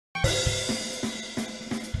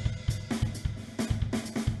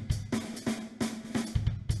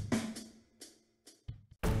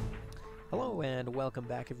Hello and welcome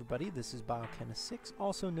back, everybody. This is Biochemist6,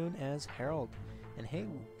 also known as Harold. And hey,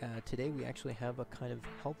 today we actually have a kind of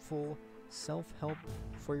helpful self-help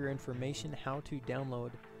for your information how to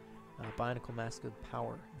download Bionicle Mask of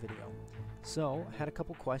Power video. So I had a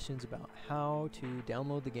couple questions about how to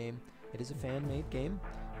download the game. It is a fan-made game,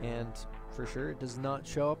 and for sure it does not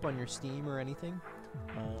show up on your Steam or anything.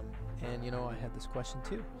 And you know, I had this question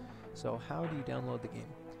too. So how do you download the game?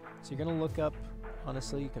 So you're going to look up,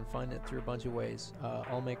 honestly, you can find it through a bunch of ways.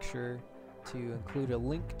 I'll make sure to include a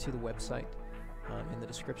link to the website in the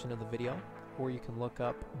description of the video, or you can look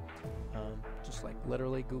up, just like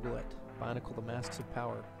literally Google it, Bionicle the Masks of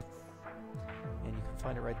Power, and you can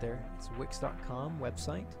find it right there. It's a wix.com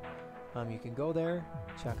website. You can go there,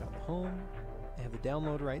 check out the home, they have the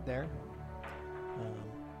download right there.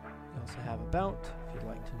 You also have About, if you'd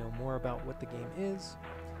like to know more about what the game is.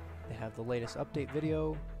 They have the latest update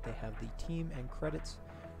video, they have the team and credits.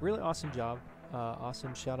 Really awesome job.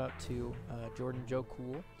 Awesome shout out to Jordan Joe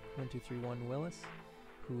Cool 1231 Willis,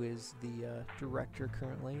 who is the director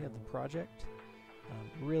currently of the project.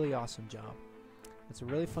 Really awesome job. It's a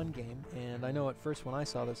really fun game, and I know at first when I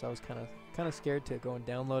saw this I was kind of scared to go and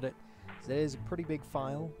download it. It is a pretty big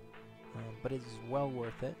file, but it is well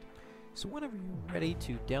worth it. So whenever you're ready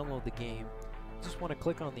to download the game, just want to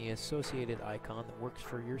click on the associated icon that works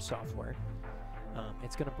for your software.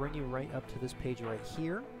 It's going to bring you right up to this page right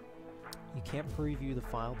here. You can't preview the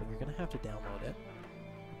file, but you're going to have to download it.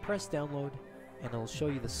 Press download and it'll show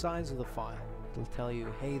you the size of the file. It'll tell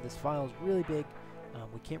you, hey, this file is really big.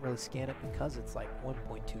 We can't really scan it because it's like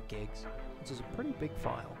 1.2 gigs, which is a pretty big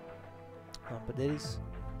file. But it is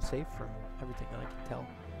safe from everything I can tell.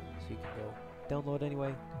 So you can go download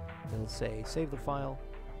anyway. It'll say save the file.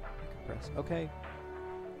 Press OK,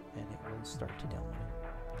 and it will start to download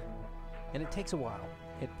it. And it takes a while.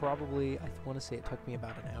 It probably, I want to say it took me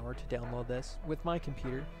about an hour to download this with my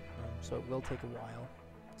computer, so it will take a while,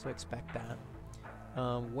 so expect that.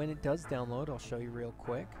 When it does download, I'll show you real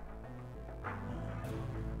quick.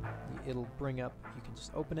 It'll bring up, you can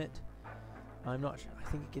just open it. I'm not sure, I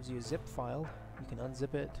think it gives you a zip file. You can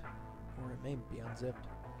unzip it, or it may be unzipped.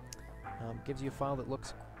 Gives you a file that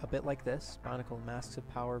looks a bit like this, Bionicle Masks of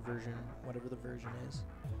Power version, whatever the version is.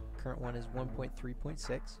 Current one is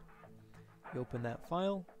 1.3.6. You open that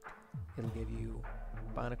file, it'll give you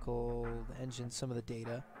Bionicle, the engine, some of the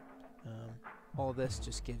data. All of this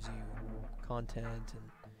just gives you content and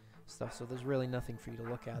stuff, so there's really nothing for you to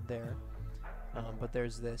look at there. But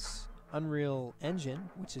there's this Unreal Engine,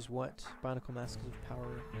 which is what Bionicle Masks of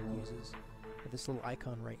Power uses. With this little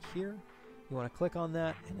icon right here. You want to click on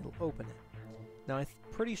that and it'll open it. Now I'm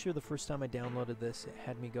pretty sure the first time I downloaded this it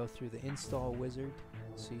had me go through the install wizard,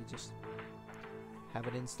 so you just have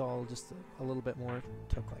it install just a little bit more. It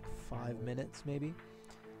took like 5 minutes maybe,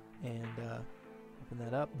 and open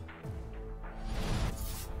that up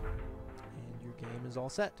and your game is all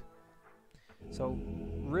set. So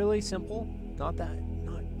really simple, not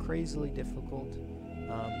crazily difficult.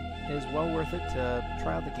 It is well worth it to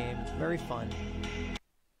try out the game. It's very fun.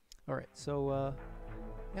 Alright, so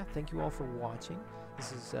yeah, thank you all for watching.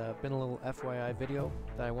 This has been a little FYI video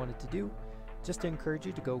that I wanted to do, just to encourage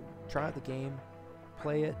you to go try out the game,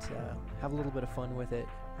 play it, have a little bit of fun with it.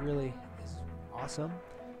 Really is awesome.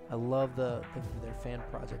 I love their fan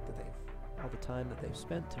project that all the time that they've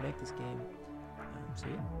spent to make this game. So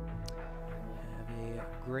yeah, have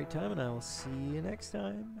a great time, and I will see you next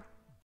time.